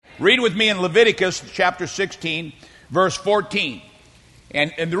Read with me in Leviticus chapter 16, verse 14.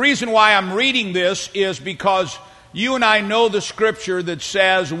 And the reason why I'm reading this is because you and I know the scripture that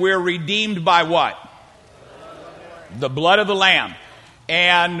says we're redeemed by what? The blood of the Lamb.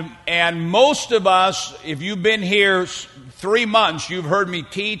 And most of us, if you've been here 3 months, you've heard me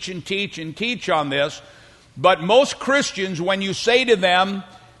teach and teach and teach on this. But most Christians, when you say to them,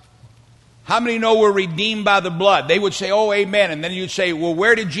 how many know we're redeemed by the blood? They would say, oh, amen. And then you'd say, well,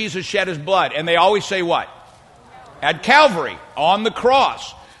 where did Jesus shed his blood? And they always say what? At Calvary, on the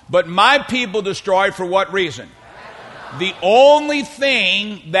cross. But my people destroyed for what reason? The only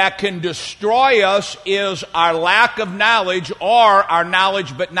thing that can destroy us is our lack of knowledge or our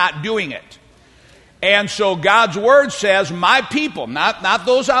knowledge but not doing it. And so God's word says, my people, not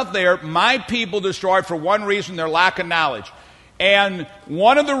those out there, my people destroyed for one reason, their lack of knowledge. And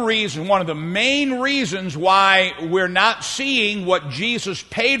one of the main reasons why we're not seeing what Jesus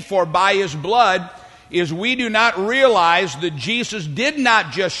paid for by his blood is we do not realize that Jesus did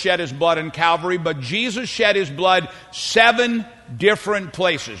not just shed his blood in Calvary, but Jesus shed his blood 7 different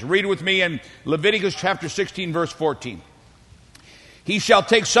places. Read with me in Leviticus chapter 16, verse 14. He shall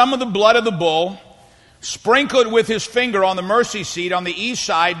take some of the blood of the bull, sprinkle it with his finger on the mercy seat on the east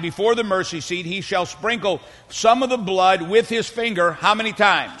side before the mercy seat. He shall sprinkle some of the blood with his finger. How many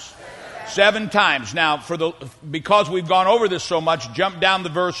times? 7 times. Now, because we've gone over this so much, jump down to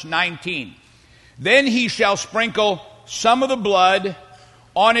verse 19. Then he shall sprinkle some of the blood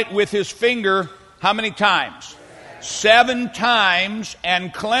on it with his finger. How many times? 7 times,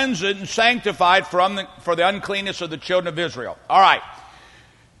 and cleanse it and sanctify it for the uncleanness of the children of Israel. All right.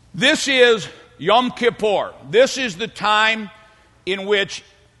 This is Yom Kippur. This is the time in which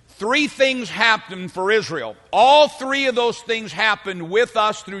 3 things happened for Israel. All 3 of those things happened with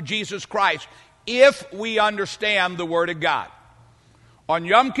us through Jesus Christ if we understand the Word of God. On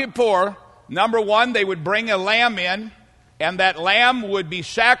Yom Kippur, number 1, they would bring a lamb in, and that lamb would be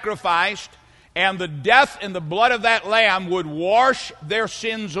sacrificed, and the death and the blood of that lamb would wash their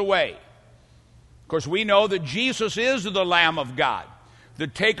sins away. Of course, we know that Jesus is the Lamb of God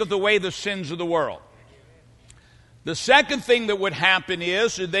that taketh away the sins of the world. The second thing that would happen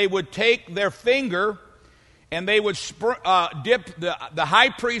is they would take their finger and they would dip the high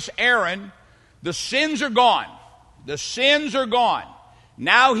priest Aaron. The sins are gone. The sins are gone.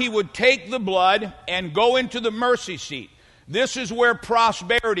 Now he would take the blood and go into the mercy seat. This is where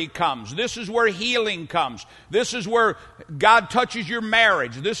prosperity comes. This is where healing comes. This is where God touches your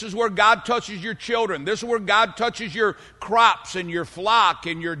marriage. This is where God touches your children. This is where God touches your crops and your flock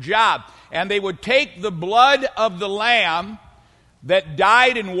and your job. And they would take the blood of the lamb that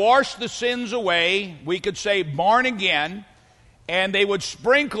died and washed the sins away, we could say born again, and they would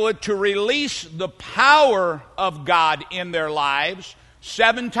sprinkle it to release the power of God in their lives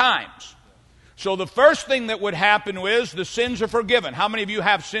 7 times. So the first thing that would happen is the sins are forgiven. How many of you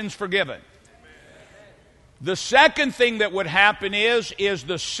have sins forgiven? The second thing that would happen is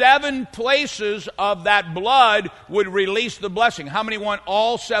the 7 places of that blood would release the blessing. How many want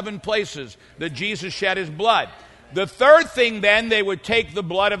all 7 places that Jesus shed his blood? The third thing then, they would take the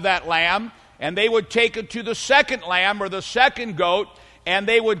blood of that lamb and they would take it to the second lamb or the second goat and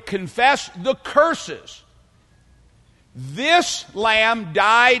they would confess the curses. This lamb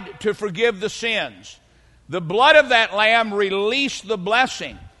died to forgive the sins. The blood of that lamb released the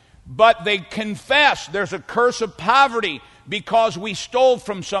blessing. But they confess there's a curse of poverty because we stole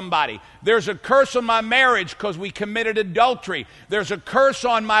from somebody. There's a curse on my marriage because we committed adultery. There's a curse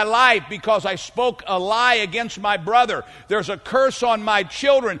on my life because I spoke a lie against my brother. There's a curse on my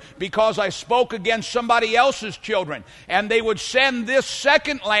children because I spoke against somebody else's children. And they would send this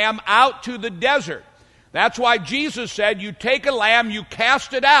second lamb out to the desert. That's why Jesus said, you take a lamb, you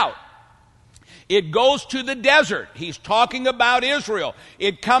cast it out. It goes to the desert. He's talking about Israel.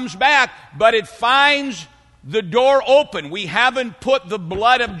 It comes back, but it finds the door open. We haven't put the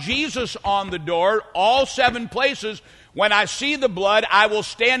blood of Jesus on the door, all 7 places. When I see the blood, I will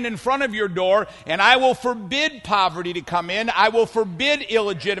stand in front of your door, and I will forbid poverty to come in. I will forbid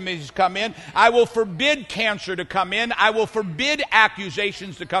illegitimacy to come in. I will forbid cancer to come in. I will forbid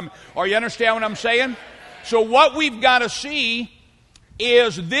accusations to come. Are you understand what I'm saying? So what we've got to see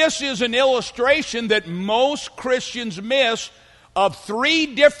is this is an illustration that most Christians miss of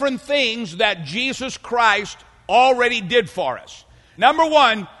 3 different things that Jesus Christ already did for us. Number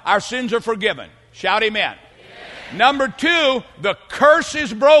 1, our sins are forgiven. Shout amen. Amen. Number 2, the curse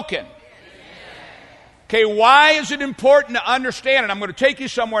is broken. Amen. Okay, why is it important to understand? And I'm going to take you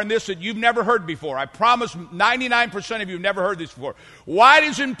somewhere in this that you've never heard before. I promise 99% of you have never heard this before. Why it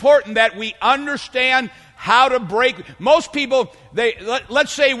is important that we understand how to break. Most people,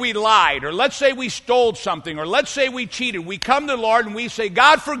 let's say we lied, or let's say we stole something, or let's say we cheated. We come to the Lord and we say,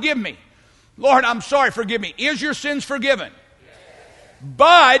 God, forgive me. Lord, I'm sorry, forgive me. Is your sins forgiven?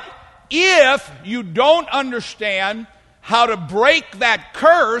 But if you don't understand how to break that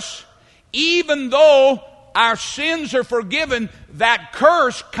curse, even though our sins are forgiven, that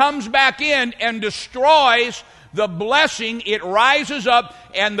curse comes back in and destroys the blessing. It rises up,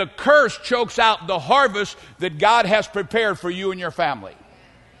 and the curse chokes out the harvest that God has prepared for you and your family.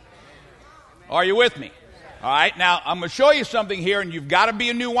 Are you with me? All right, now I'm going to show you something here, and you've got to be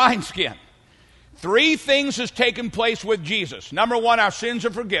a new wineskin. 3 things has taken place with Jesus. Number 1, our sins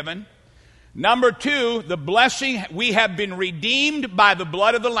are forgiven. Number 2, the blessing, we have been redeemed by the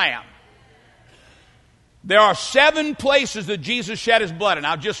blood of the Lamb. There are 7 places that Jesus shed his blood, and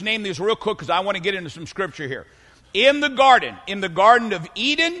I'll just name these real quick because I want to get into some scripture here. In the Garden of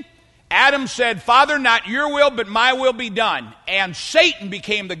Eden, Adam said, Father, not your will, but my will be done. And Satan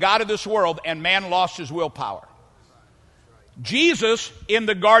became the god of this world, and man lost his willpower. Jesus, in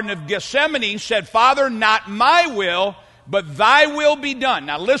the Garden of Gethsemane, said, Father, not my will, but thy will be done.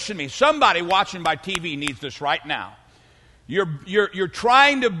 Now listen to me. Somebody watching by TV needs this right now. You're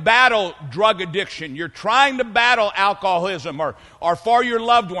trying to battle drug addiction. You're trying to battle alcoholism, or for your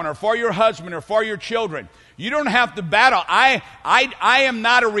loved one, or for your husband, or for your children. You don't have to battle. I am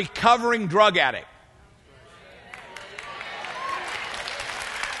not a recovering drug addict.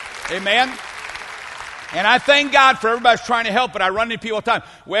 Amen? And I thank God for everybody's trying to help, but I run into people all the time.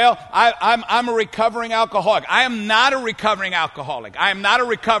 Well, I'm a recovering alcoholic. I am not a recovering alcoholic. I am not a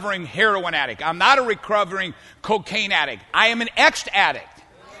recovering heroin addict. I'm not a recovering cocaine addict. I am an ex-addict.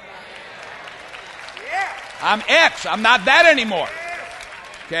 I'm ex. I'm not that anymore.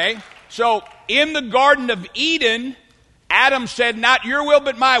 Okay? So, in the Garden of Eden, Adam said, not your will,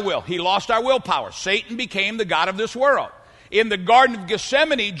 but my will. He lost our willpower. Satan became the god of this world. In the Garden of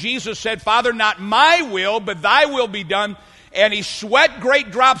Gethsemane, Jesus said, Father, not my will, but thy will be done. And he sweat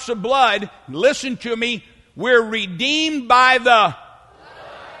great drops of blood. Listen to me. We're redeemed by the...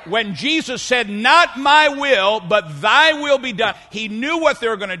 When Jesus said, not my will, but thy will be done, he knew what they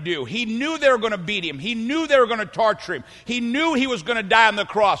were going to do. He knew they were going to beat him. He knew they were going to torture him. He knew he was going to die on the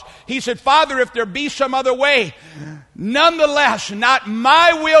cross. He said, Father, if there be some other way, nonetheless, not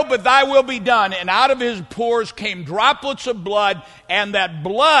my will, but thy will be done. And out of his pores came droplets of blood, and that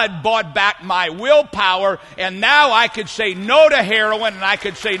blood bought back my willpower. And now I could say no to heroin, and I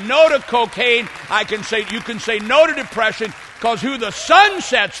could say no to cocaine. You can say no to depression. Because who the Son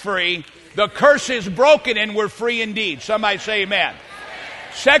sets free, the curse is broken, and we're free indeed. Somebody say amen.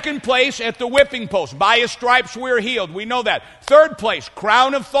 Second place, at the whipping post. By his stripes we're healed. We know that. Third place,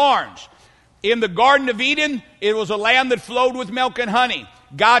 crown of thorns. In the Garden of Eden, it was a land that flowed with milk and honey.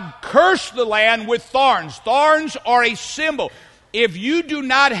 God cursed the land with thorns. Thorns are a symbol. If you do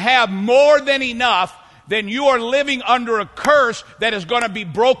not have more than enough, then you are living under a curse that is going to be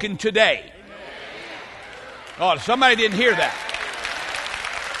broken today. Oh, somebody didn't hear that.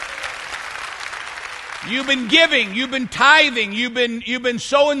 You've been giving, you've been tithing, you've been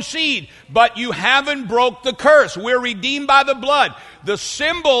sowing seed, but you haven't broke the curse. We're redeemed by the blood. The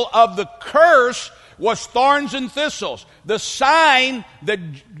symbol of the curse was thorns and thistles. The sign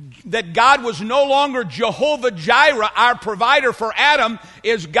that God was no longer Jehovah Jireh, our provider for Adam,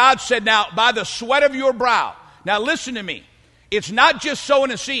 is God said, now, by the sweat of your brow. Now listen to me. It's not just sowing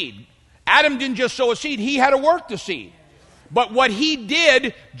a seed. Adam didn't just sow a seed, he had to work the seed. But what he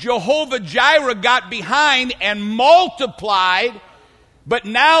did, Jehovah Jireh got behind and multiplied. But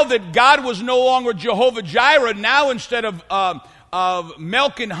now that God was no longer Jehovah Jireh, now instead of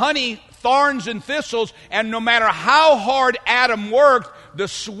milk and honey, thorns and thistles, and no matter how hard Adam worked, the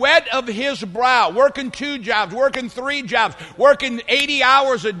sweat of his brow, working 2 jobs, working 3 jobs, working 80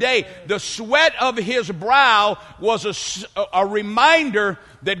 hours a day, the sweat of his brow was a reminder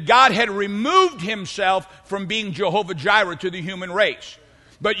that God had removed himself from being Jehovah Jireh to the human race.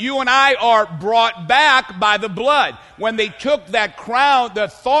 But you and I are brought back by the blood. When they took that crown, the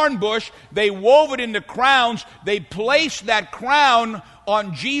thorn bush, they wove it into crowns. They placed that crown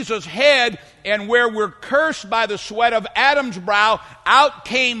on Jesus' head, and where we're cursed by the sweat of Adam's brow, out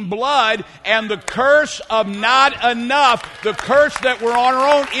came blood, and the curse of not enough, the curse that we're on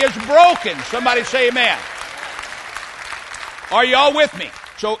our own, is broken. Somebody say amen. Are you all with me?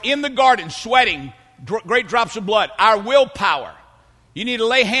 So in the garden, sweating, great drops of blood, our willpower. You need to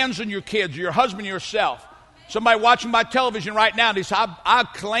lay hands on your kids, or your husband, yourself. Somebody watching my television right now, they say, I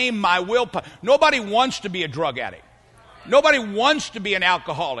claim my willpower. Nobody wants to be a drug addict. Nobody wants to be an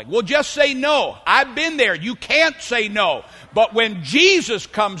alcoholic. Well, just say no. I've been there. You can't say no. But when Jesus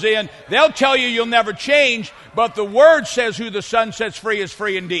comes in, they'll tell you you'll never change, but the Word says who the Son sets free is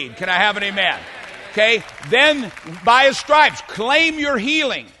free indeed. Can I have an amen? Okay? Then, by His stripes, claim your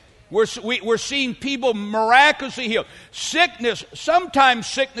healing. We're seeing people miraculously healed. Sickness, sometimes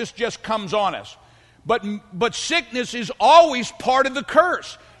sickness just comes on us. But sickness is always part of the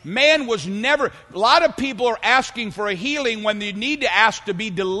curse. Man was never, a lot of people are asking for a healing when they need to ask to be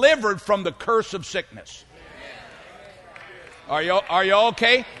delivered from the curse of sickness. Are you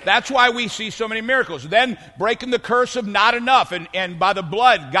okay? That's why we see so many miracles. Then breaking the curse of not enough, and by the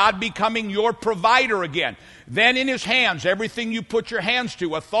blood, God becoming your provider again. Then in His hands, everything you put your hands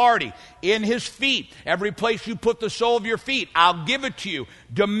to, authority. In His feet, every place you put the sole of your feet, I'll give it to you.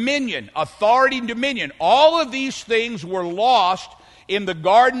 Dominion, authority and dominion. All of these things were lost in the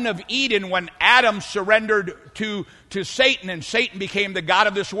Garden of Eden when Adam surrendered to Satan, and Satan became the god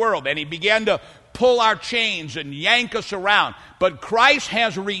of this world, and he began to pull our chains and yank us around. But Christ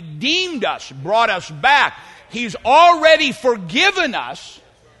has redeemed us, brought us back. He's already forgiven us,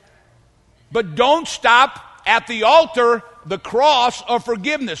 but don't stop at the altar, the cross of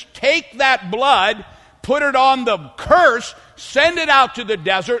forgiveness. Take that blood, put it on the curse, send it out to the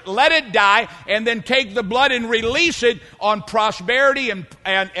desert, let it die, and then take the blood and release it on prosperity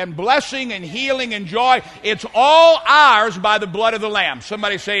and blessing and healing and joy. It's all ours by the blood of the Lamb.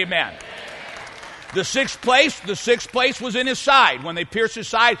 Somebody say amen. The sixth place was in His side. When they pierced His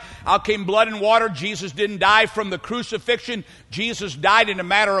side, out came blood and water. Jesus didn't die from the crucifixion. Jesus died in a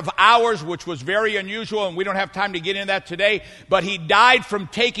matter of hours, which was very unusual, and we don't have time to get into that today. But He died from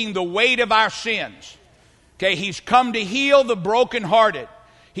taking the weight of our sins. Okay, He's come to heal the brokenhearted.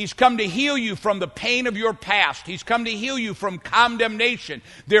 He's come to heal you from the pain of your past. He's come to heal you from condemnation.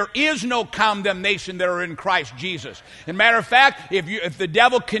 There is no condemnation that are in Christ Jesus. As a matter of fact, if the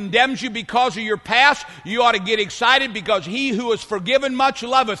devil condemns you because of your past, you ought to get excited because he who is forgiven much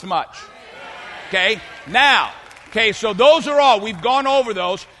loveth much. Okay, now, so those are all. We've gone over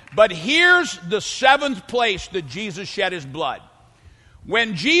those. But here's the seventh place that Jesus shed His blood.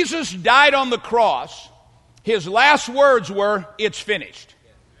 When Jesus died on the cross, His last words were, "It's finished."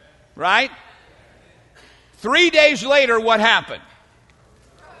 Right? 3 days later, what happened?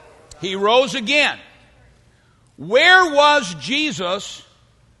 He rose again. Where was Jesus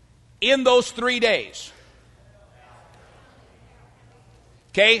in those 3 days?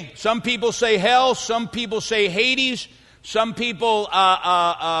 Okay, some people say hell, some people say Hades, some people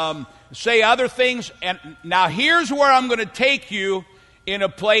say other things. And now here's where I'm going to take you in a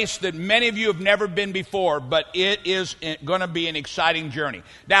place that many of you have never been before, but it is going to be an exciting journey.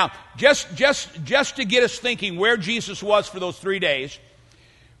 Now, just to get us thinking where Jesus was for those 3 days,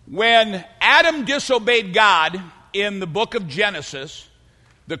 when Adam disobeyed God in the book of Genesis,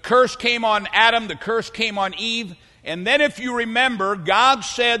 the curse came on Adam, the curse came on Eve, and then if you remember, God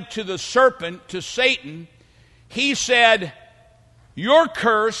said to the serpent, to Satan, He said, "You're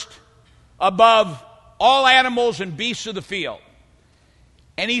cursed above all animals and beasts of the field."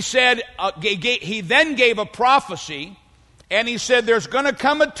 And He said, He then gave a prophecy, and He said, there's going to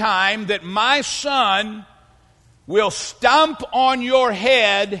come a time that my Son will stomp on your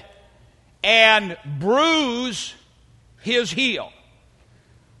head and bruise His heel.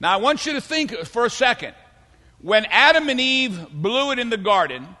 Now, I want you to think for a second. When Adam and Eve blew it in the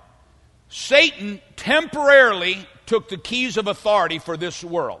garden, Satan temporarily took the keys of authority for this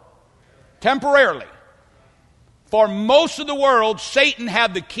world. Temporarily. For most of the world, Satan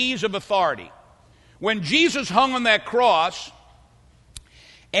had the keys of authority. When Jesus hung on that cross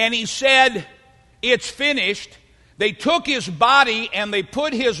and He said, "It's finished," they took His body and they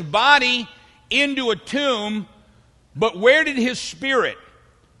put His body into a tomb, but where did His spirit,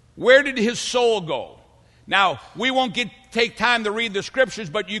 where did His soul go? Now, we won't take time to read the scriptures,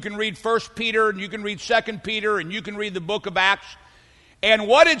 but you can read 1 Peter and you can read 2 Peter and you can read the book of Acts. And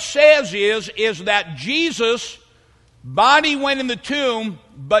what it says is that Jesus' body went in the tomb,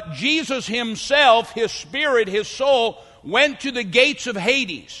 but Jesus Himself, His spirit, His soul, went to the gates of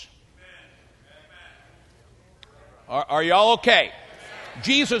Hades. Are y'all okay?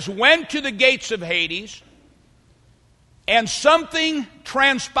 Jesus went to the gates of Hades, and something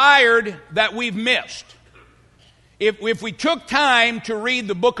transpired that we've missed. If we took time to read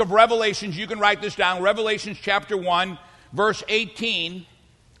the book of Revelations, you can write this down, Revelations chapter 1, verse 18,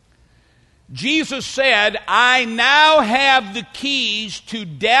 Jesus said, "I now have the keys to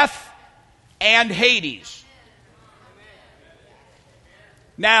death and Hades."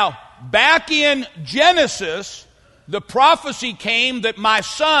 Now, back in Genesis, the prophecy came that my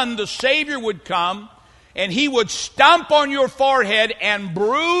son, the Savior, would come, and he would stomp on your forehead and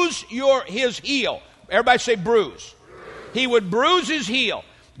bruise his heel. Everybody say bruise. He would bruise his heel.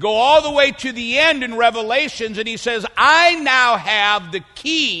 Go all the way to the end in Revelations, and he says, I now have the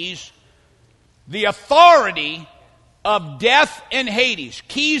keys, the authority of death and Hades.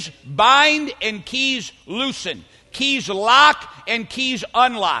 Keys bind and keys loosen. Keys lock and keys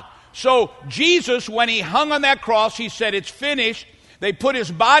unlock. So Jesus, when he hung on that cross, he said, it's finished. They put his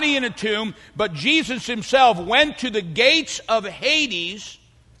body in a tomb, but Jesus himself went to the gates of Hades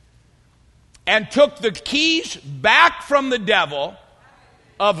and took the keys back from the devil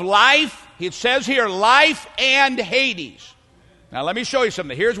of life. It says here, life and Hades. Now let me show you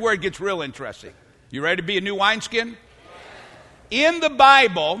something. Here's where it gets real interesting. You ready to be a new wineskin? In the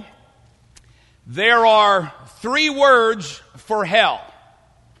Bible, there are 3 words for hell.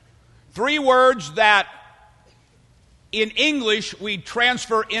 3 words that in English we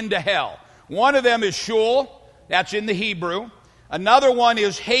transfer into hell. One of them is Sheol, that's in the Hebrew. Another one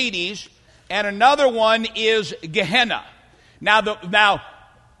is Hades, and another one is Gehenna.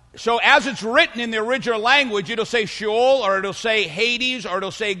 So as it's written in the original language, it'll say Sheol, or it'll say Hades, or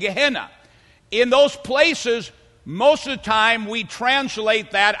it'll say Gehenna. In those places, most of the time we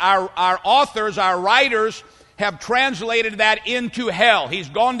translate that, our authors, our writers, have translated that into hell. He's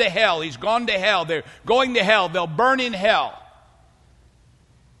gone to hell. He's gone to hell. They're going to hell. They'll burn in hell.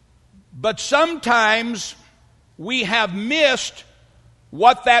 But sometimes we have missed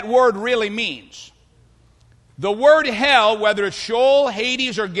what that word really means. The word hell, whether it's Sheol,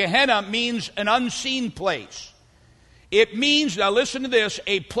 Hades, or Gehenna, means an unseen place. It means, now listen to this,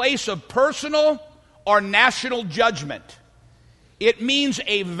 a place of personal or national judgment. It means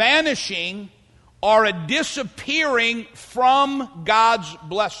a vanishing or a disappearing from God's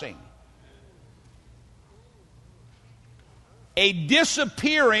blessing. A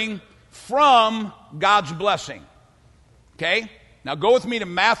disappearing from God's blessing. Okay? Now go with me to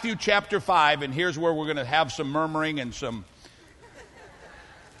Matthew chapter 5, and here's where we're going to have some murmuring and some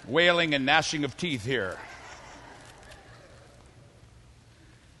wailing and gnashing of teeth here.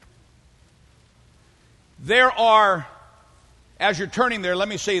 There are, as you're turning there, let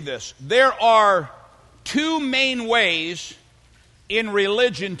me say this. There are 2 main ways in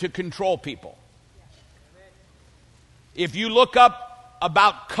religion to control people. If you look up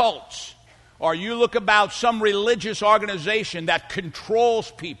about cults, or you look about some religious organization that controls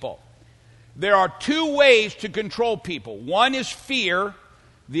people, there are 2 ways to control people. One is fear,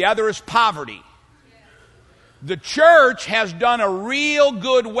 the other is poverty. The church has done a real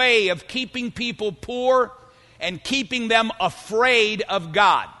good way of keeping people poor and keeping them afraid of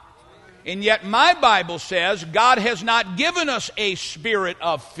God. And yet my Bible says God has not given us a spirit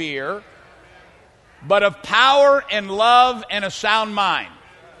of fear, but of power and love and a sound mind.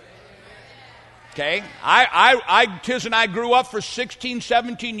 Okay? Tiz and I grew up for 16,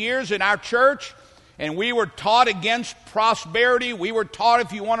 17 years in our church, and we were taught against prosperity. We were taught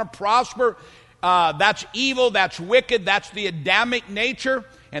if you want to prosper, that's evil, that's wicked, that's the Adamic nature.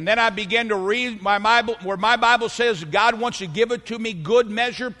 And then I began to read my Bible, where my Bible says God wants to give it to me, good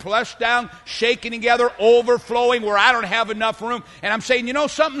measure, pressed down, shaken together, overflowing, where I don't have enough room. And I'm saying,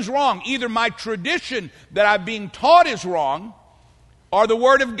 something's wrong. Either my tradition that I'm being taught is wrong, or the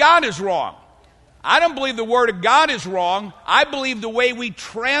Word of God is wrong. I don't believe the Word of God is wrong. I believe the way we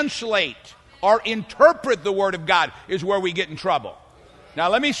translate or interpret the Word of God is where we get in trouble. Now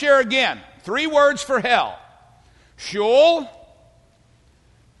let me share again. 3 words for hell. Sheol,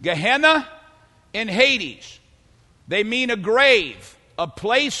 Gehenna, and Hades. They mean a grave, a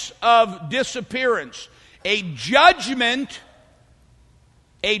place of disappearance, a judgment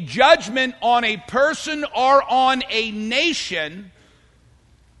on a person or on a nation,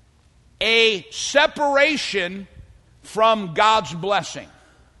 a separation from God's blessing.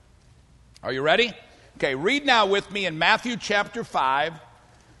 Are you ready? Okay, read now with me in Matthew chapter 5,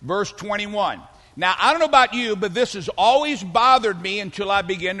 verse 21. Now, I don't know about you, but this has always bothered me until I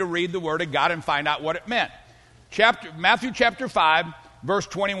began to read the Word of God and find out what it meant. Matthew chapter 5, verse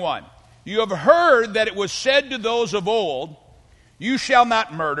 21. You have heard that it was said to those of old, you shall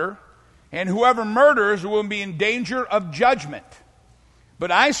not murder, and whoever murders will be in danger of judgment.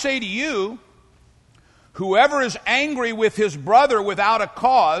 But I say to you, whoever is angry with his brother without a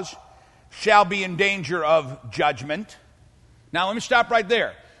cause shall be in danger of judgment. Now, let me stop right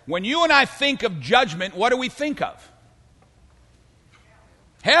there. When you and I think of judgment, what do we think of?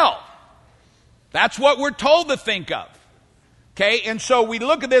 Hell. That's what we're told to think of. Okay, and so we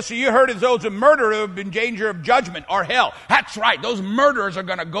look at this, so you heard of those of murder who have been in danger of judgment or hell. That's right, those murderers are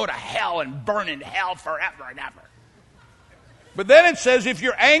going to go to hell and burn in hell forever and ever. But then it says, if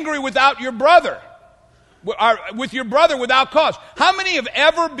you're angry without your brother, or with your brother without cause. How many have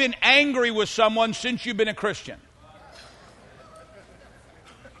ever been angry with someone since you've been a Christian?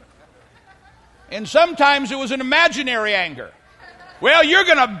 And sometimes it was an imaginary anger. Well, you're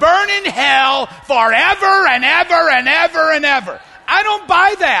going to burn in hell forever and ever and ever and ever. I don't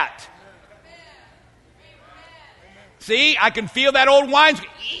buy that. See, I can feel that old wine.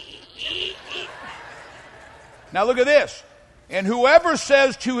 Now look at this. And whoever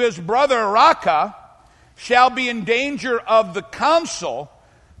says to his brother, Raka, shall be in danger of the council,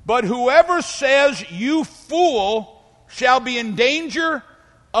 but whoever says, you fool, shall be in danger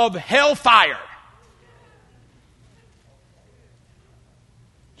of hellfire.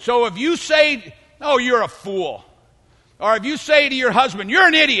 So if you say, oh, you're a fool, or if you say to your husband, you're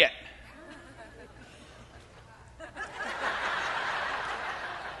an idiot,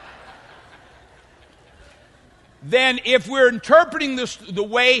 then if we're interpreting this the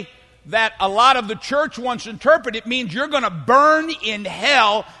way that a lot of the church wants to interpret, it means you're going to burn in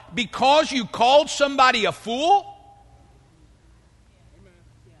hell because you called somebody a fool?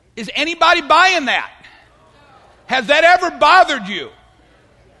 Is anybody buying that? Has that ever bothered you?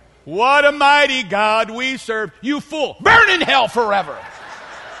 What a mighty God we serve. You fool. Burn in hell forever.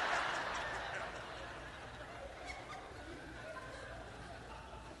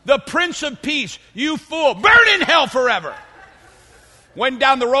 The Prince of Peace. You fool. Burn in hell forever. Went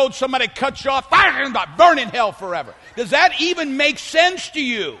down the road, somebody cuts you off. Burn in hell forever. Does that even make sense to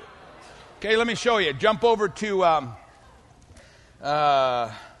you? Okay, let me show you. Jump over to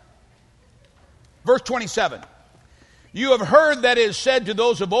verse 27. You have heard that it is said to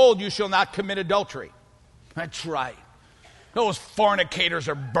those of old, you shall not commit adultery. That's right. Those fornicators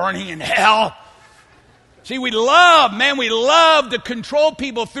are burning in hell. See, we love to control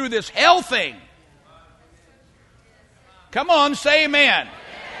people through this hell thing. Come on, say amen.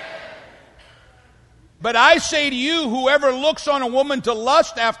 But I say to you, whoever looks on a woman to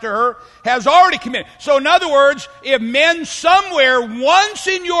lust after her has already committed. So in other words, if men somewhere once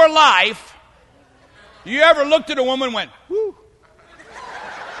in your life, you ever looked at a woman and went, whoo.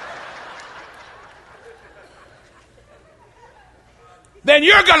 Then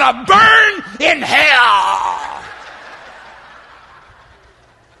you're going to burn in hell.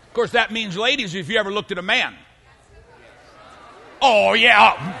 Of course, that means, ladies, if you ever looked at a man. Oh,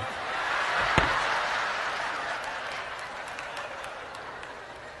 yeah.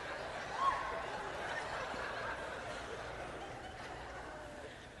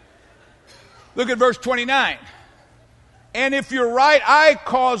 Look at verse 29. And if your right eye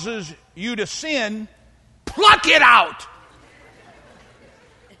causes you to sin, pluck it out.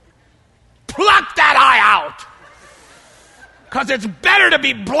 Pluck that eye out. Because it's better to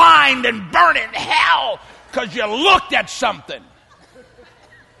be blind than burn in hell because you looked at something.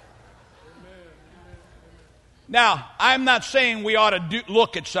 Now, I'm not saying we ought to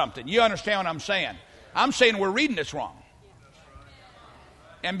look at something. You understand what I'm saying? I'm saying we're reading this wrong.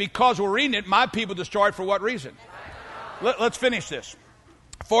 And because we're reading it, my people destroyed for what reason? Let's finish this.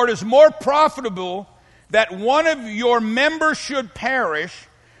 For it is more profitable that one of your members should perish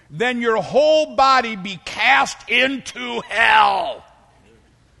than your whole body be cast into hell.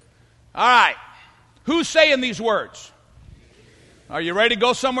 All right. Who's saying these words? Are you ready to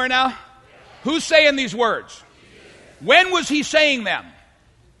go somewhere now? Who's saying these words? When was he saying them?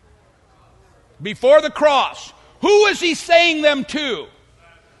 Before the cross. Who is he saying them to?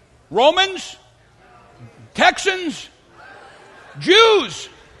 Romans? Texans? Jews.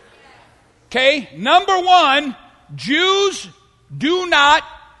 Okay, number one, Jews did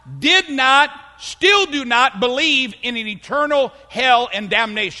not, still do not believe in an eternal hell and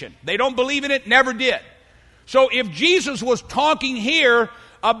damnation. They don't believe in it, never did. So if Jesus was talking here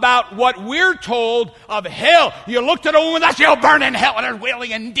about what we're told of hell, you looked at a woman, that's you'll burn in hell, and there's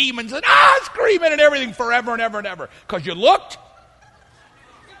wailing and demons and screaming and everything forever and ever and ever. Because you looked?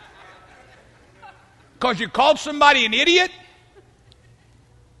 Because you called somebody an idiot?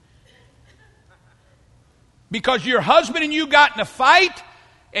 Because your husband and you got in a fight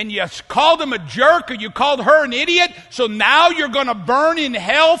and you called him a jerk or you called her an idiot, so now you're going to burn in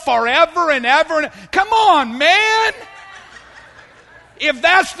hell forever and ever? Come on, man. If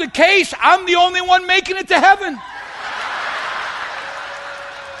that's the case, I'm the only one making it to heaven.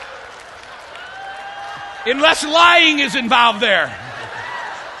 Unless lying is involved there.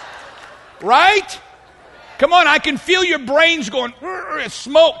 Right? Come on, I can feel your brains going,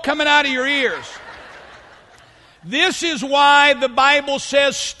 smoke coming out of your ears. This is why the Bible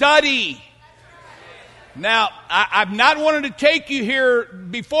says study. Now, I've not wanted to take you here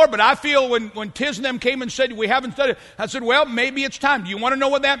before, but I feel when Tiz and them came and said, we haven't studied, I said, well, maybe it's time. Do you want to know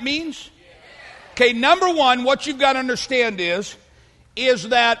what that means? Okay, number one, what you've got to understand is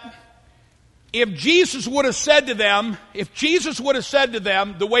that if Jesus would have said to them,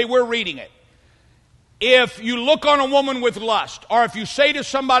 the way we're reading it, if you look on a woman with lust, or if you say to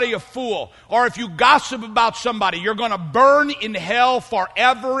somebody a fool, or if you gossip about somebody, you're going to burn in hell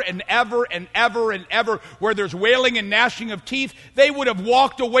forever and ever and ever and ever, where there's wailing and gnashing of teeth, they would have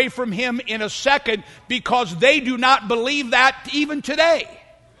walked away from him in a second, because they do not believe that even today.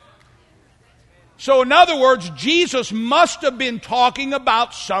 So in other words, Jesus must have been talking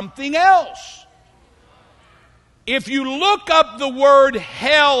about something else. If you look up the word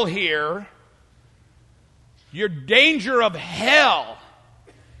hell here, your danger of hell,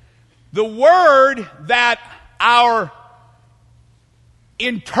 the word that our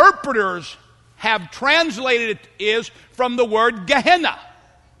interpreters have translated it is from the word Gehenna.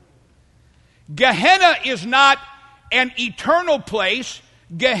 Gehenna is not an eternal place.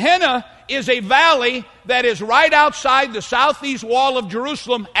 Gehenna is a valley that is right outside the southeast wall of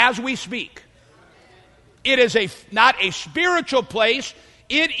Jerusalem as we speak. It is not a spiritual place.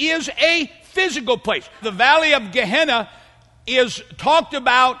 It is a physical place. The valley of Gehenna is talked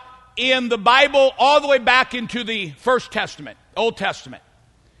about in the Bible all the way back into the First Testament, Old Testament.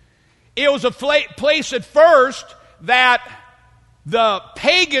 It was a place at first that the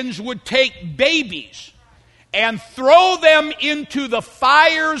pagans would take babies and throw them into the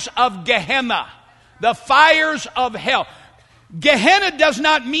fires of Gehenna, the fires of hell. Gehenna does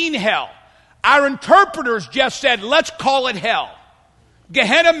not mean hell. Our interpreters just said, let's call it hell.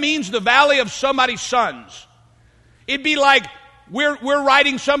 Gehenna means the valley of somebody's sons. It'd be like we're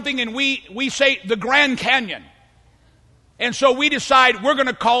writing something and we say the Grand Canyon. And so we decide we're going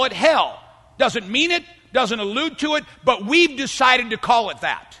to call it hell. Doesn't mean it, doesn't allude to it, but we've decided to call it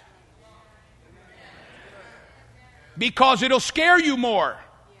that. Because it'll scare you more.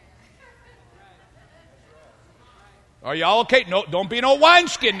 Are y'all okay? No, don't be no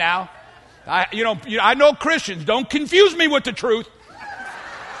wineskin now. I know Christians. Don't confuse me with the truth.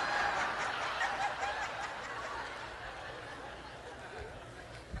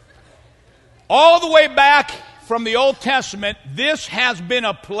 All the way back from the Old Testament, this has been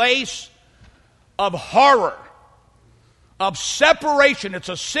a place of horror, of separation. It's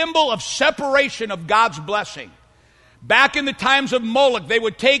a symbol of separation of God's blessing. Back in the times of Moloch, they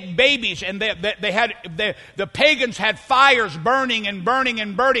would take babies, and the pagans had fires burning and burning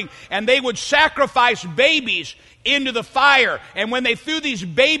and burning, and they would sacrifice babies into the fire. And when they threw these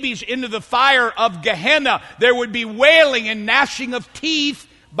babies into the fire of Gehenna, there would be wailing and gnashing of teeth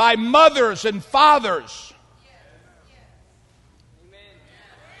by mothers and fathers.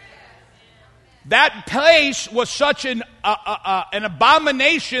 That place was such an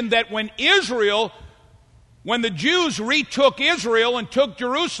abomination that when the Jews retook Israel and took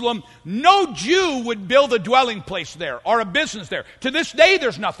Jerusalem, no Jew would build a dwelling place there or a business there. To this day,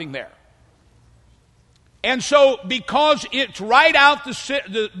 there's nothing there. And so, because it's right out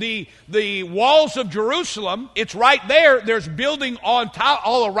the walls of Jerusalem, it's right there, there's building on top,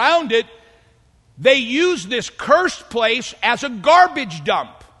 all around it, they use this cursed place as a garbage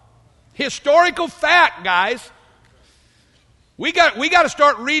dump. Historical fact, guys. We got to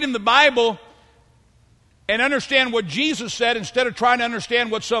start reading the Bible and understand what Jesus said instead of trying to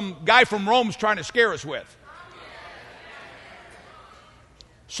understand what some guy from Rome's trying to scare us with.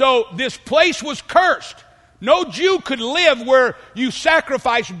 So this place was cursed. No Jew could live where you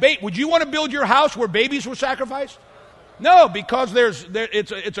sacrifice babies. Would you want to build your house where babies were sacrificed? No, because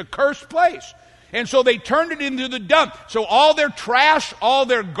it's a cursed place. And so they turned it into the dump. So all their trash, all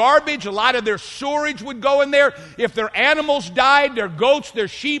their garbage, a lot of their sewage would go in there. If their animals died, their goats, their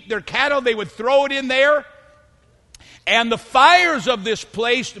sheep, their cattle, they would throw it in there. And the fires of this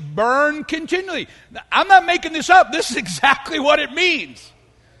place burn continually. I'm not making this up. This is exactly what it means.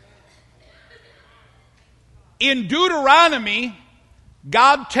 In Deuteronomy,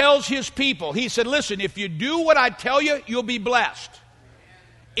 God tells his people, he said, listen, if you do what I tell you, you'll be blessed.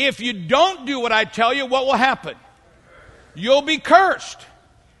 If you don't do what I tell you, what will happen? You'll be cursed.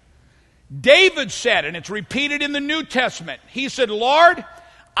 David said, and it's repeated in the New Testament, he said, Lord,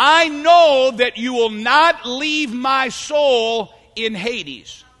 I know that you will not leave my soul in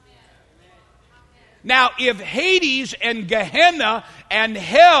Hades. Now, if Hades and Gehenna and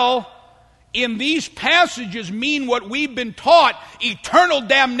hell in these passages mean what we've been taught, eternal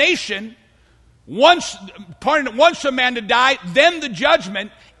damnation, Once a man to die, then the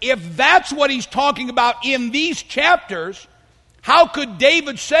judgment. If that's what he's talking about in these chapters, how could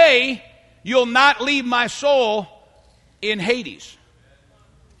David say, you'll not leave my soul in Hades?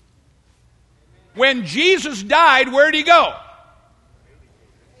 When Jesus died, where did he go?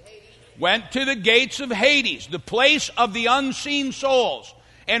 Went to the gates of Hades, the place of the unseen souls.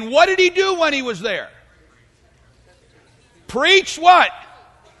 And what did he do when he was there? Preached what?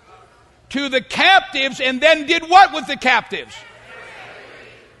 To the captives, and then did what with the captives?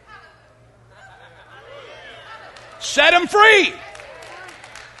 Set them free.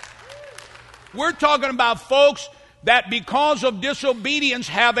 We're talking about folks that because of disobedience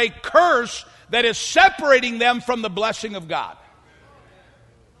have a curse that is separating them from the blessing of God.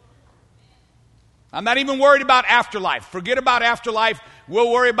 I'm not even worried about afterlife. Forget about afterlife.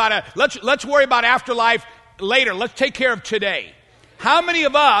 We'll worry about it. Let's worry about afterlife later. Let's take care of today. How many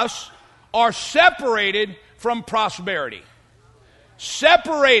of us are separated from prosperity?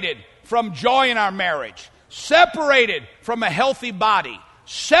 Separated from joy in our marriage? Separated from a healthy body?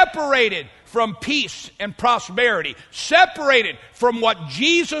 Separated from peace and prosperity? Separated from what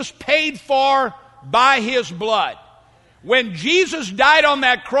Jesus paid for by His blood? When Jesus died on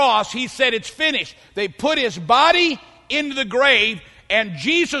that cross, He said, it's finished. They put His body into the grave, and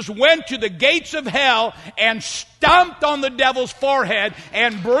Jesus went to the gates of hell and stomped on the devil's forehead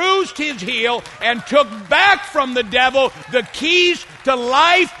and bruised his heel and took back from the devil the keys to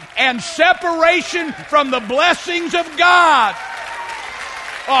life and separation from the blessings of God.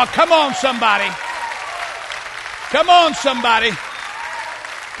 Oh, come on, somebody. Come on, somebody.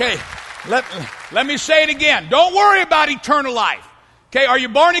 Okay, let me say it again. Don't worry about eternal life. Okay, are you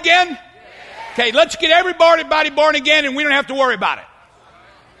born again? Okay, let's get everybody born again and we don't have to worry about it.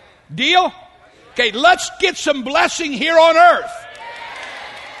 Deal? Okay, let's get some blessing here on earth.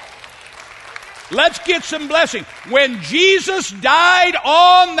 Let's get some blessing. When Jesus died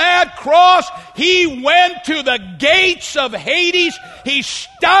on that cross, He went to the gates of Hades. He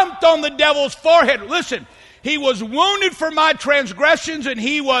stomped on the devil's forehead. Listen, He was wounded for my transgressions and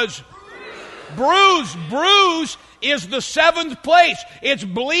He was bruised. Bruised is the seventh place. It's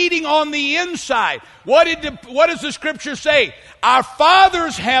bleeding on the inside. What does the Scripture say? Our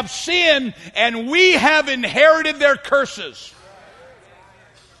fathers have sinned and we have inherited their curses.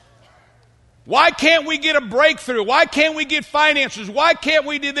 Why can't we get a breakthrough? Why can't we get finances? Why can't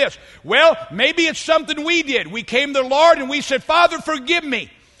we do this? Well, maybe it's something we did. We came to the Lord and we said, Father, forgive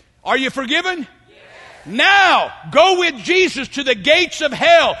me. Are you forgiven? Yes. Now, go with Jesus to the gates of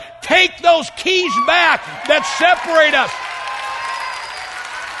hell. Take those keys back that separate us.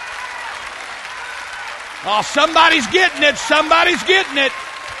 Oh, somebody's getting it. Somebody's getting it.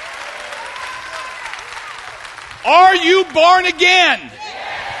 Are you born again? Yes.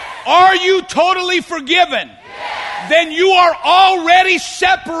 Are you totally forgiven? Yes. Then you are already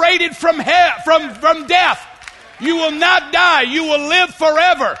separated from death. You will not die. You will live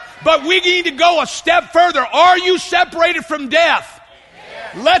forever. But we need to go a step further. Are you separated from death?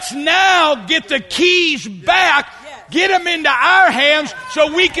 Yes. Let's now get the keys back. Get them into our hands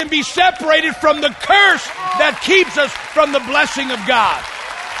so we can be separated from the curse that keeps us from the blessing of God.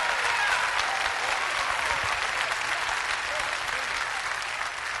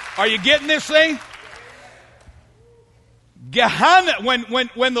 Are you getting this thing? Gehenna,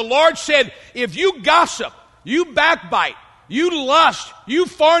 when the Lord said, if you gossip, you backbite, you lust, you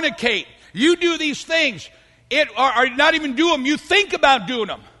fornicate, you do these things, or not even do them, you think about doing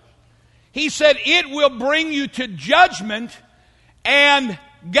them. He said, it will bring you to judgment and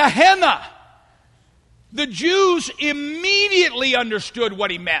Gehenna. The Jews immediately understood what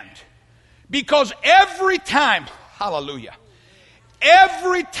He meant. Because every time, hallelujah,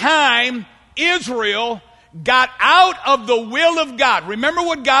 every time Israel got out of the will of God, remember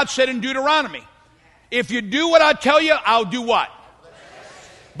what God said in Deuteronomy. If you do what I tell you, I'll do what?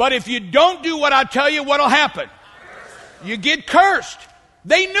 But if you don't do what I tell you, what'll happen? You get cursed.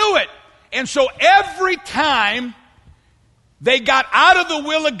 They knew it. And so every time they got out of the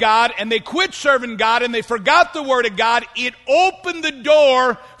will of God and they quit serving God and they forgot the Word of God, it opened the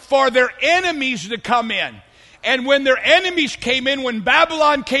door for their enemies to come in. And when their enemies came in, when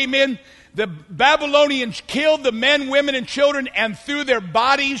Babylon came in, the Babylonians killed the men, women, and children and threw their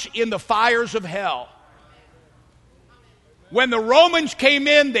bodies in the fires of hell. When the Romans came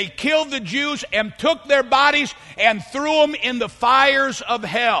in, they killed the Jews and took their bodies and threw them in the fires of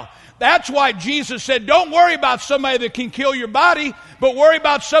hell. That's why Jesus said, don't worry about somebody that can kill your body, but worry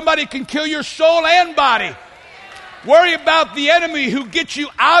about somebody that can kill your soul and body. Worry about the enemy who gets you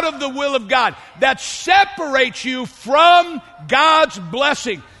out of the will of God, that separates you from God's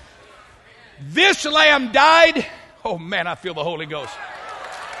blessing. this lamb died. Oh man, I feel the Holy Ghost.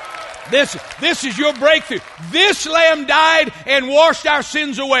 This is your breakthrough. This lamb died and washed our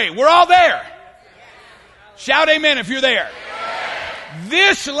sins away. We're all there. Shout amen if you're there.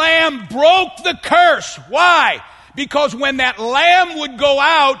 This lamb broke the curse. Why? Because when that lamb would go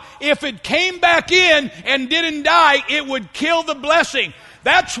out, if it came back in and didn't die, it would kill the blessing.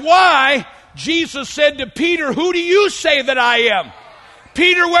 That's why Jesus said to Peter, who do you say that I am?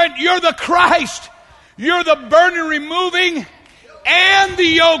 Peter went, you're the Christ. You're the burden removing and the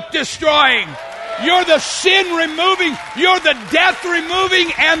yoke destroying. You're the sin removing. You're the death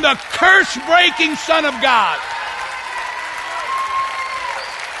removing and the curse breaking Son of God.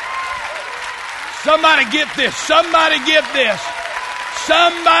 Somebody get this. Somebody get this.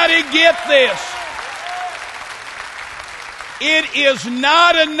 Somebody get this. It is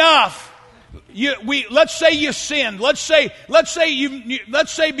not enough. Let's say you sinned. Let's say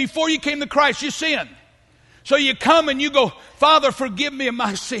before you came to Christ, you sinned. So you come and you go, Father, forgive me of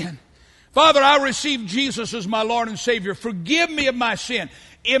my sin. Father, I received Jesus as my Lord and Savior. Forgive me of my sin.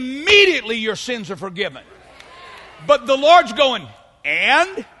 Immediately your sins are forgiven. But the Lord's going,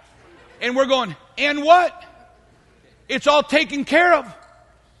 and we're going, and what? It's all taken care of.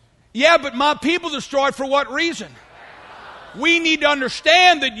 Yeah, but my people destroyed for what reason? We need to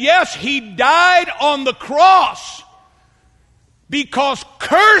understand that yes, He died on the cross because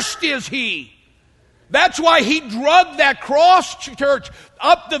cursed is He. That's why He drugged that cross, church,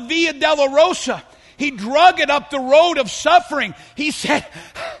 up the Via Dolorosa. He drug it up the road of suffering. He said,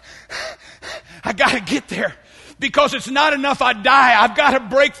 I got to get there because it's not enough I die. I've got to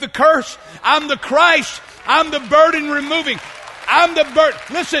break the curse. I'm the Christ. I'm the burden removing. I'm the burden.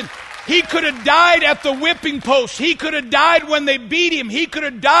 Listen, He could have died at the whipping post. He could have died when they beat Him. He could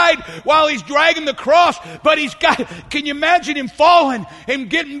have died while He's dragging the cross. But He's got, can you imagine Him falling and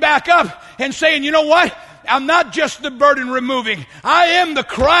getting back up and saying, you know what? I'm not just the burden removing. I am the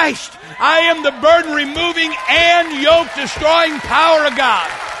Christ. I am the burden removing and yoke destroying power of God.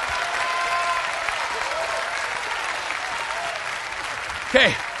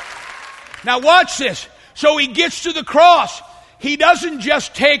 Okay. Now watch this. So He gets to the cross. He doesn't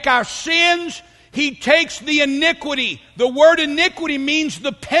just take our sins, He takes the iniquity. The word iniquity means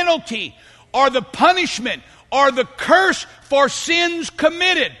the penalty or the punishment or the curse for sins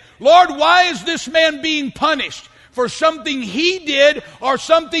committed. Lord, why is this man being punished? For something he did or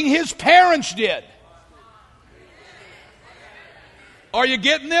something his parents did? Are you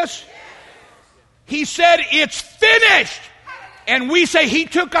getting this? He said, it's finished. And we say He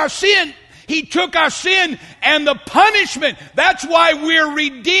took our sin. He took our sin and the punishment. That's why we're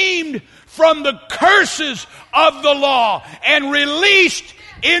redeemed from the curses of the law and released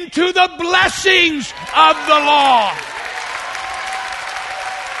into the blessings of the law.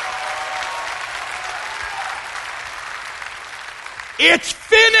 It's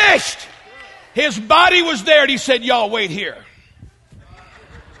finished. His body was there and He said, y'all wait here.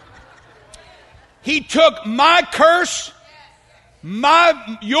 He took my curse,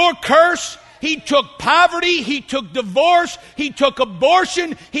 your curse. He took poverty, He took divorce, He took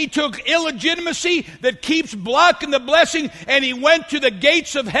abortion, He took illegitimacy that keeps blocking the blessing, and He went to the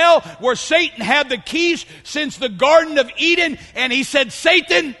gates of hell where Satan had the keys since the Garden of Eden, and He said,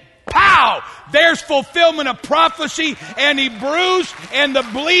 Satan, pow! There's fulfillment of prophecy, and He bruised, and the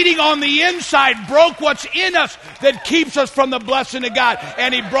bleeding on the inside broke what's in us that keeps us from the blessing of God,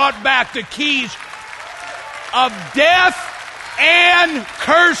 and He brought back the keys of death and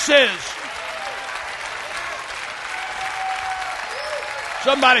curses.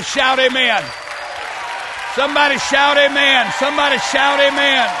 Somebody shout amen. Somebody shout amen. Somebody shout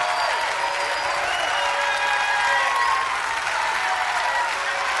amen.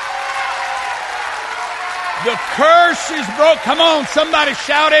 The curse is broke. Come on, somebody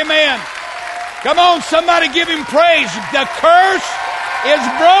shout amen. Come on, somebody give Him praise. The curse is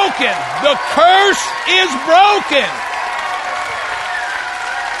broken. The curse is broken.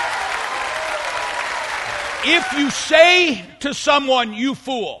 If you say to someone, you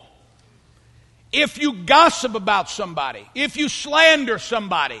fool, if you gossip about somebody, if you slander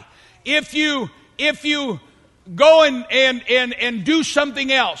somebody, if you go and do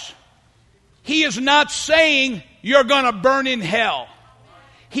something else, He is not saying you're going to burn in hell.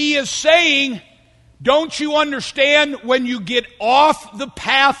 He is saying, don't you understand, when you get off the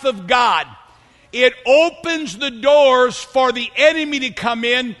path of God, it opens the doors for the enemy to come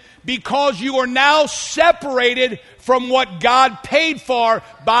in because you are now separated from what God paid for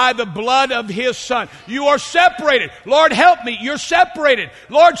by the blood of His Son. You are separated. Lord, help me. You're separated.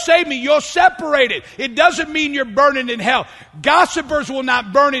 Lord, save me. You're separated. It doesn't mean you're burning in hell. Gossipers will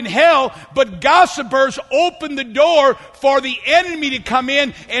not burn in hell, but gossipers open the door for the enemy to come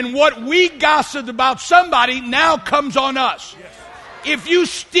in, and what we gossiped about somebody now comes on us. If you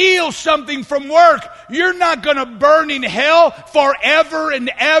steal something from work, you're not going to burn in hell forever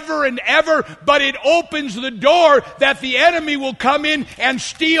and ever and ever, but it opens the door that the enemy will come in and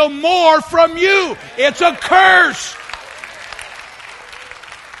steal more from you. It's a curse.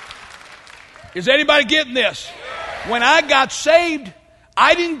 Is anybody getting this? When I got saved,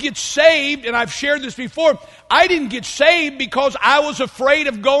 I didn't get saved, and I've shared this before, I didn't get saved because I was afraid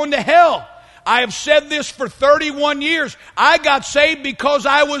of going to hell. I have said this for 31 years. I got saved because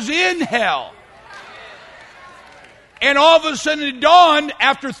I was in hell. And all of a sudden it dawned,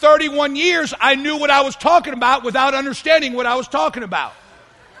 after 31 years, I knew what I was talking about without understanding what I was talking about.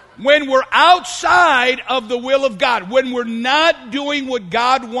 When we're outside of the will of God, when we're not doing what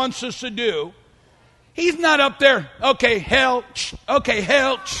God wants us to do, He's not up there, okay, hell, okay,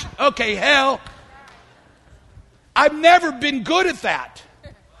 hell, okay, hell. I've never been good at that.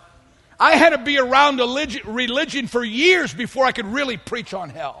 I had to be around religion for years before I could really preach on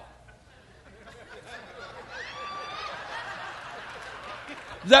hell.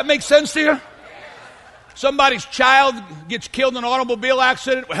 Does that make sense to you? Somebody's child gets killed in an automobile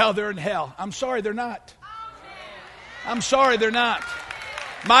accident. Well, they're in hell. I'm sorry, they're not. I'm sorry, they're not.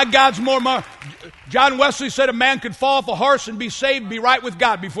 My God's more. John Wesley said a man could fall off a horse and be saved, be right with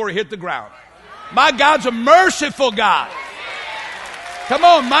God before he hit the ground. My God's a merciful God. Come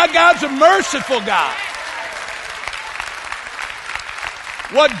on, my God's a merciful God.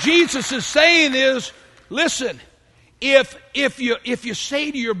 What Jesus is saying is, listen, if you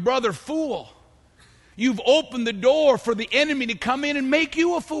say to your brother, fool, you've opened the door for the enemy to come in and make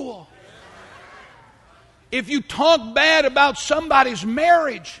you a fool. If you talk bad about somebody's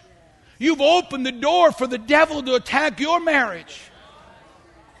marriage, you've opened the door for the devil to attack your marriage.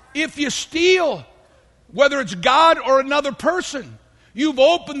 If you steal, whether it's God or another person, you've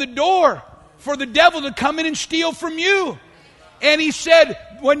opened the door for the devil to come in and steal from you. And he said,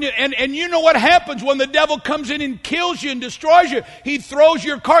 and you know what happens when the devil comes in and kills you and destroys you? He throws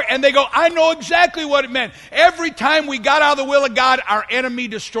your cart, and they go, I know exactly what it meant. Every time we got out of the will of God, our enemy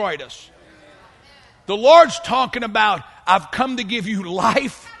destroyed us. The Lord's talking about, I've come to give you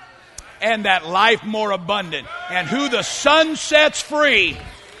life, and that life more abundant. And who the Son sets free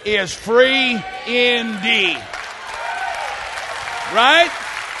is free indeed. Right?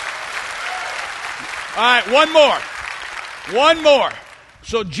 All right, one more.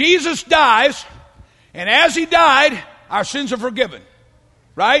 So Jesus dies, and as He died, our sins are forgiven.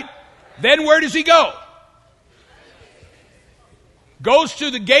 Right? Then where does He go? Goes to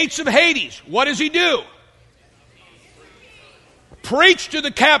the gates of Hades. What does He do? Preach to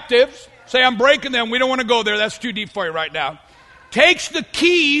the captives. Say, I'm breaking them. We don't want to go there. That's too deep for you right now. Takes the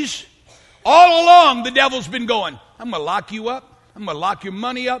keys. All along, the devil's been going, I'm going to lock you up. I'm going to lock your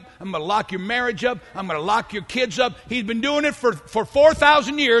money up. I'm going to lock your marriage up. I'm going to lock your kids up. He's been doing it for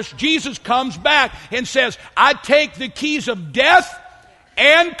 4,000 years. Jesus comes back and says, I take the keys of death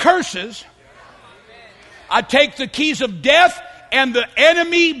and curses. I take the keys of death and the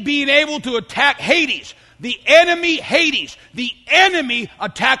enemy being able to attack Hades. The enemy, Hades. The enemy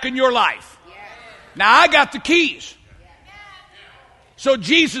attacking your life. Now, I got the keys. So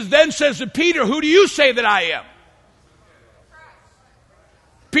Jesus then says to Peter, who do you say that I am?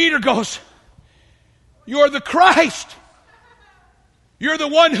 Peter goes, you're the Christ. You're the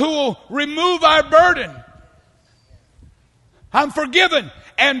one who will remove our burden. I'm forgiven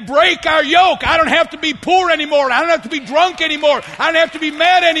and break our yoke. I don't have to be poor anymore. I don't have to be drunk anymore. I don't have to be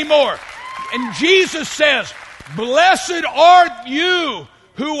mad anymore. And Jesus says, blessed art you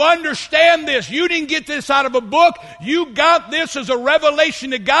who understand this. You didn't get this out of a book. You got this as a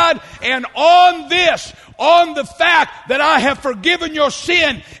revelation to God. And on this, on the fact that I have forgiven your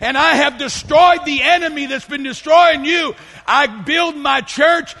sin and I have destroyed the enemy that's been destroying you, I build my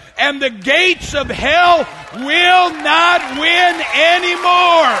church, and the gates of hell will not win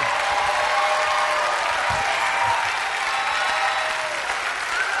anymore.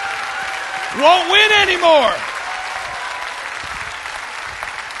 Won't win anymore.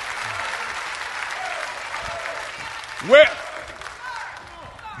 Where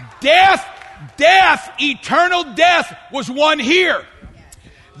death, eternal death was won here.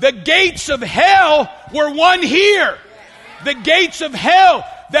 The gates of hell were won here. The gates of hell,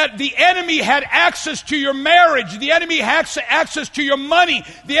 that the enemy had access to your marriage. The enemy had access to your money.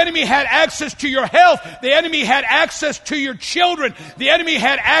 The enemy had access to your health. The enemy had access to your children. The enemy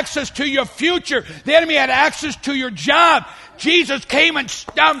had access to your future. The enemy had access to your job. Jesus came and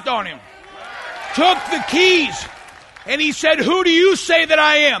stomped on him, took the keys, and he said, who do you say that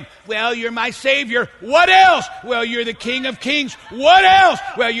I am? Well, you're my Savior. What else? Well, you're the King of Kings. What else?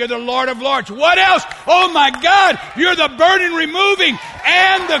 Well, you're the Lord of Lords. What else? Oh my God, you're the burden removing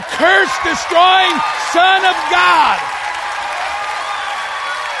and the curse destroying Son of God.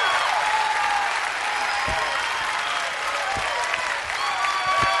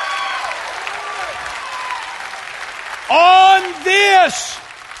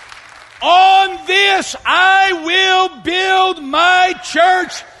 On this I will build my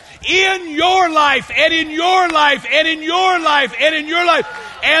church in your life and in your life and in your life and in your life.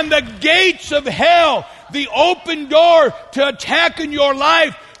 And the gates of hell, the open door to attack in your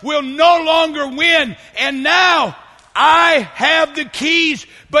life, will no longer win. And now I have the keys.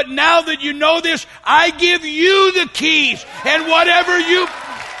 But now that you know this, I give you the keys. And whatever you...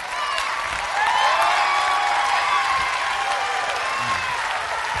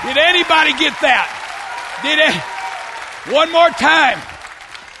 Did anybody get that? One more time.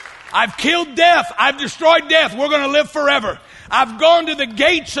 I've killed death. I've destroyed death. We're going to live forever. I've gone to the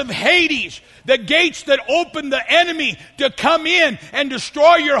gates of Hades, the gates that open the enemy to come in and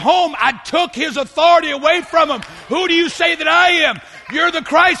destroy your home. I took his authority away from him. Who do you say that I am? You're the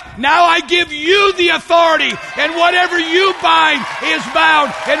Christ. Now I give you the authority. And whatever you bind is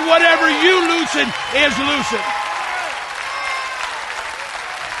bound. And whatever you loosen is loosened.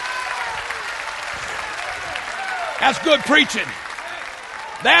 That's good preaching.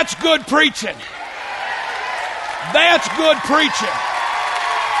 That's good preaching. That's good preaching.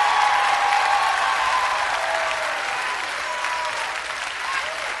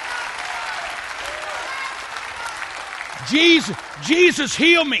 Jesus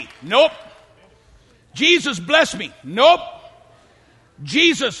healed me. Nope. Jesus blessed me. Nope.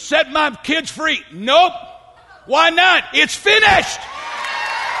 Jesus set my kids free. Nope. Why not? It's finished.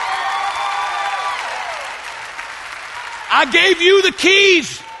 I gave you the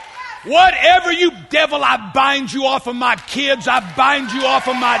keys. Whatever you, devil, I bind you off of my kids. I bind you off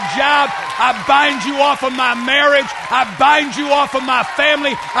of my job. I bind you off of my marriage. I bind you off of my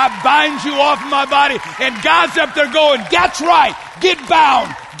family. I bind you off of my body. And God's up there going, that's right. Get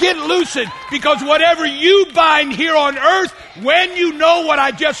bound. Get loosened. Because whatever you bind here on earth, when you know what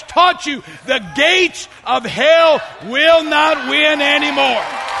I just taught you, the gates of hell will not win anymore.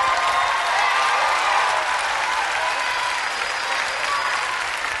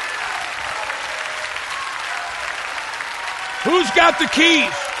 Who's got the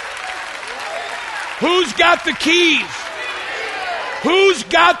keys? Who's got the keys? Who's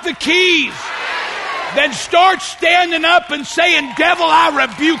got the keys? Then start standing up and saying, devil, I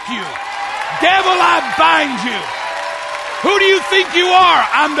rebuke you. Devil, I bind you. Who do you think you are?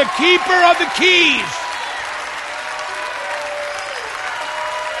 I'm the keeper of the keys.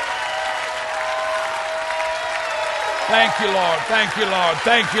 Thank you, Lord. Thank you, Lord.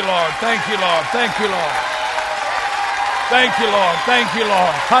 Thank you, Lord. Thank you, Lord. Thank you, Lord. Thank you, Lord. Thank you,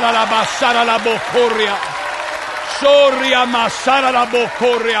 Lord.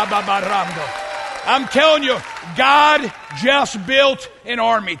 I'm telling you, God just built an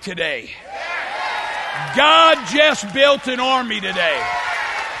army today. God just built an army today.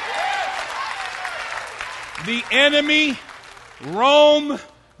 The enemy, Rome,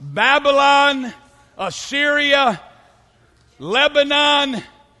 Babylon, Assyria, Lebanon,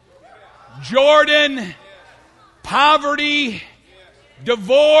 Jordan, poverty,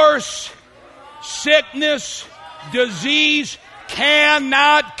 divorce, sickness, disease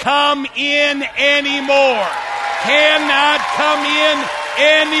cannot come in anymore. Cannot come in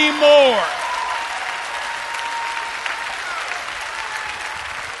anymore.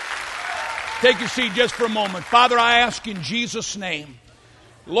 Take your seat just for a moment. Father, I ask in Jesus' name,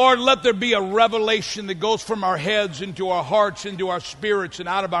 Lord, let there be a revelation that goes from our heads into our hearts, into our spirits, and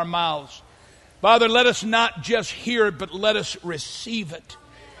out of our mouths. Father, let us not just hear it, but let us receive it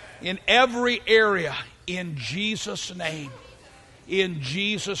in every area in Jesus' name. In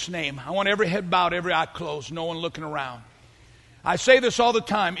Jesus' name. I want every head bowed, every eye closed, no one looking around. I say this all the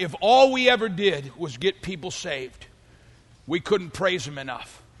time. If all we ever did was get people saved, we couldn't praise Him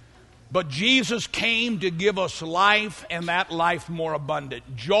enough. But Jesus came to give us life, and that life more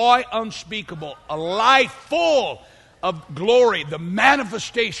abundant. Joy unspeakable, a life full of glory, the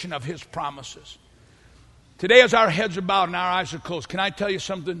manifestation of His promises. Today, as our heads are bowed and our eyes are closed, can I tell you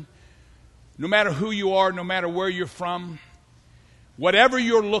something? No matter who you are, no matter where you're from, whatever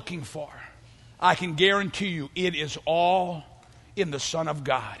you're looking for, I can guarantee you it is all in the Son of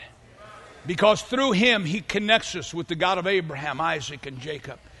God. Because through him, he connects us with the God of Abraham, Isaac, and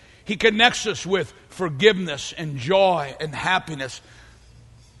Jacob. He connects us with forgiveness and joy and happiness.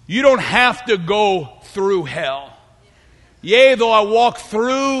 You don't have to go through hell. Yea, though I walk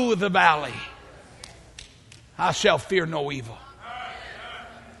through the valley, I shall fear no evil.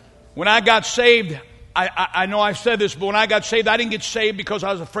 When I got saved, I know I said this, but when I got saved, I didn't get saved because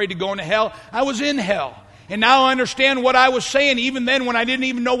I was afraid to go into hell. I was in hell. And now I understand what I was saying even then when I didn't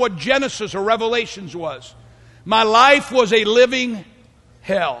even know what Genesis or Revelations was. My life was a living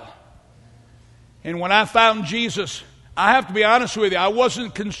hell. And when I found Jesus, I have to be honest with you, I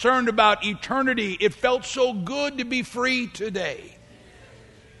wasn't concerned about eternity. It felt so good to be free today.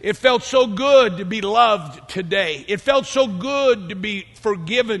 It felt so good to be loved today. It felt so good to be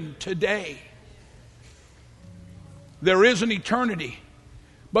forgiven today. There is an eternity,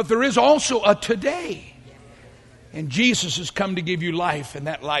 but there is also a today. And Jesus has come to give you life, and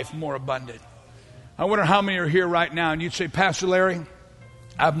that life more abundant. I wonder how many are here right now, and you'd say, Pastor Larry,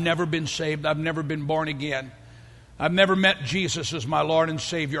 I've never been saved. I've never been born again. I've never met Jesus as my Lord and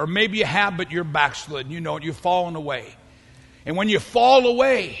Savior. Or maybe you have, but you're backslidden. You know it. You've fallen away. And when you fall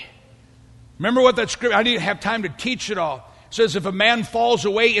away, remember what that scripture, I didn't have time to teach it all. It says if a man falls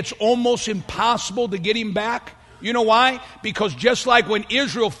away, it's almost impossible to get him back. You know why? Because just like when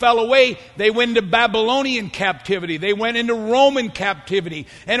Israel fell away, they went into Babylonian captivity. They went into Roman captivity.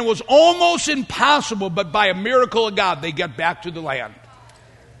 And it was almost impossible, but by a miracle of God, they got back to the land.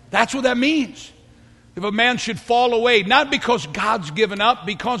 That's what that means. If a man should fall away, not because God's given up,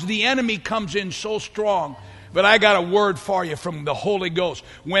 because the enemy comes in so strong. But I got a word for you from the Holy Ghost.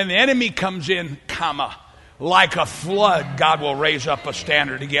 When the enemy comes in, like a flood, God will raise up a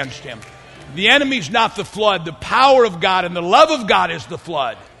standard against him. The enemy's not the flood. The power of God and the love of God is the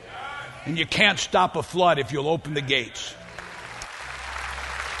flood. And you can't stop a flood if you'll open the gates.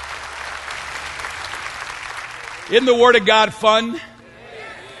 Isn't the Word of God fun?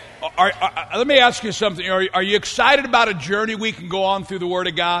 Let me ask you something. Are you excited about a journey we can go on through the Word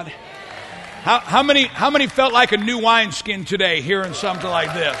of God? How many felt like a new wineskin today hearing something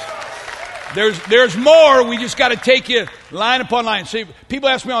like this? There's more. We just got to take you line upon line. See, people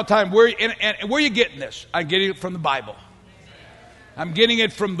ask me all the time, where are you getting this? I'm getting it from the Bible. I'm getting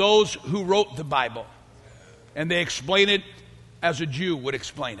it from those who wrote the Bible. And they explain it as a Jew would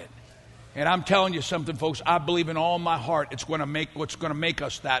explain it. And I'm telling you something, folks. I believe in all my heart it's going to make what's going to make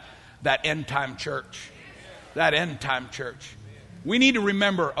us that end time church. That end time church. We need to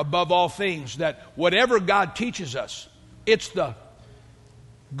remember above all things that whatever God teaches us, it's the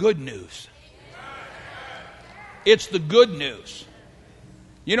good news. It's the good news.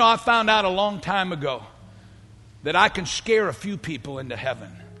 You know, I found out a long time ago that I can scare a few people into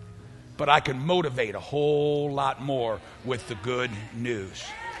heaven, but I can motivate a whole lot more with the good news.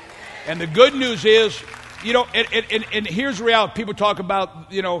 And the good news is, you know, and here's the reality. People talk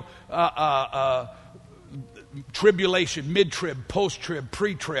about, you know, tribulation, mid-trib, post-trib,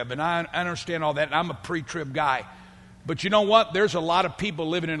 pre-trib, and I understand all that, and I'm a pre-trib guy. But you know what? There's a lot of people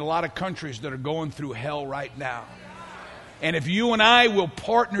living in a lot of countries that are going through hell right now. And if you and I will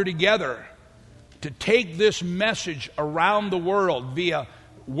partner together to take this message around the world via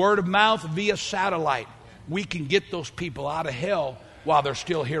word of mouth, via satellite, we can get those people out of hell while they're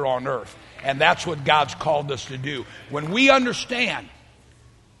still here on earth. And that's what God's called us to do. When we understand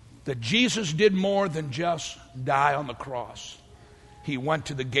that Jesus did more than just die on the cross, he went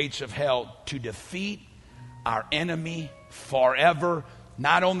to the gates of hell to defeat our enemy forever,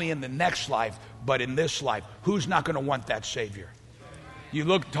 not only in the next life, but in this life. Who's not going to want that Savior?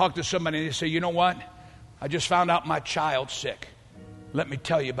 You talk to somebody and they say, you know what? I just found out my child's sick. Let me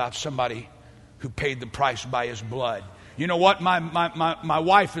tell you about somebody who paid the price by his blood. You know what? My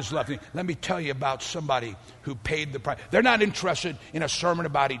wife has left me. Let me tell you about somebody who paid the price. They're not interested in a sermon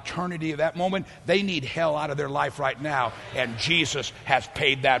about eternity at that moment. They need hell out of their life right now, and Jesus has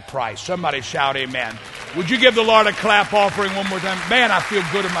paid that price. Somebody shout amen. Would you give the Lord a clap offering one more time? Man, I feel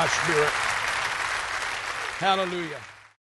good in my spirit. Hallelujah.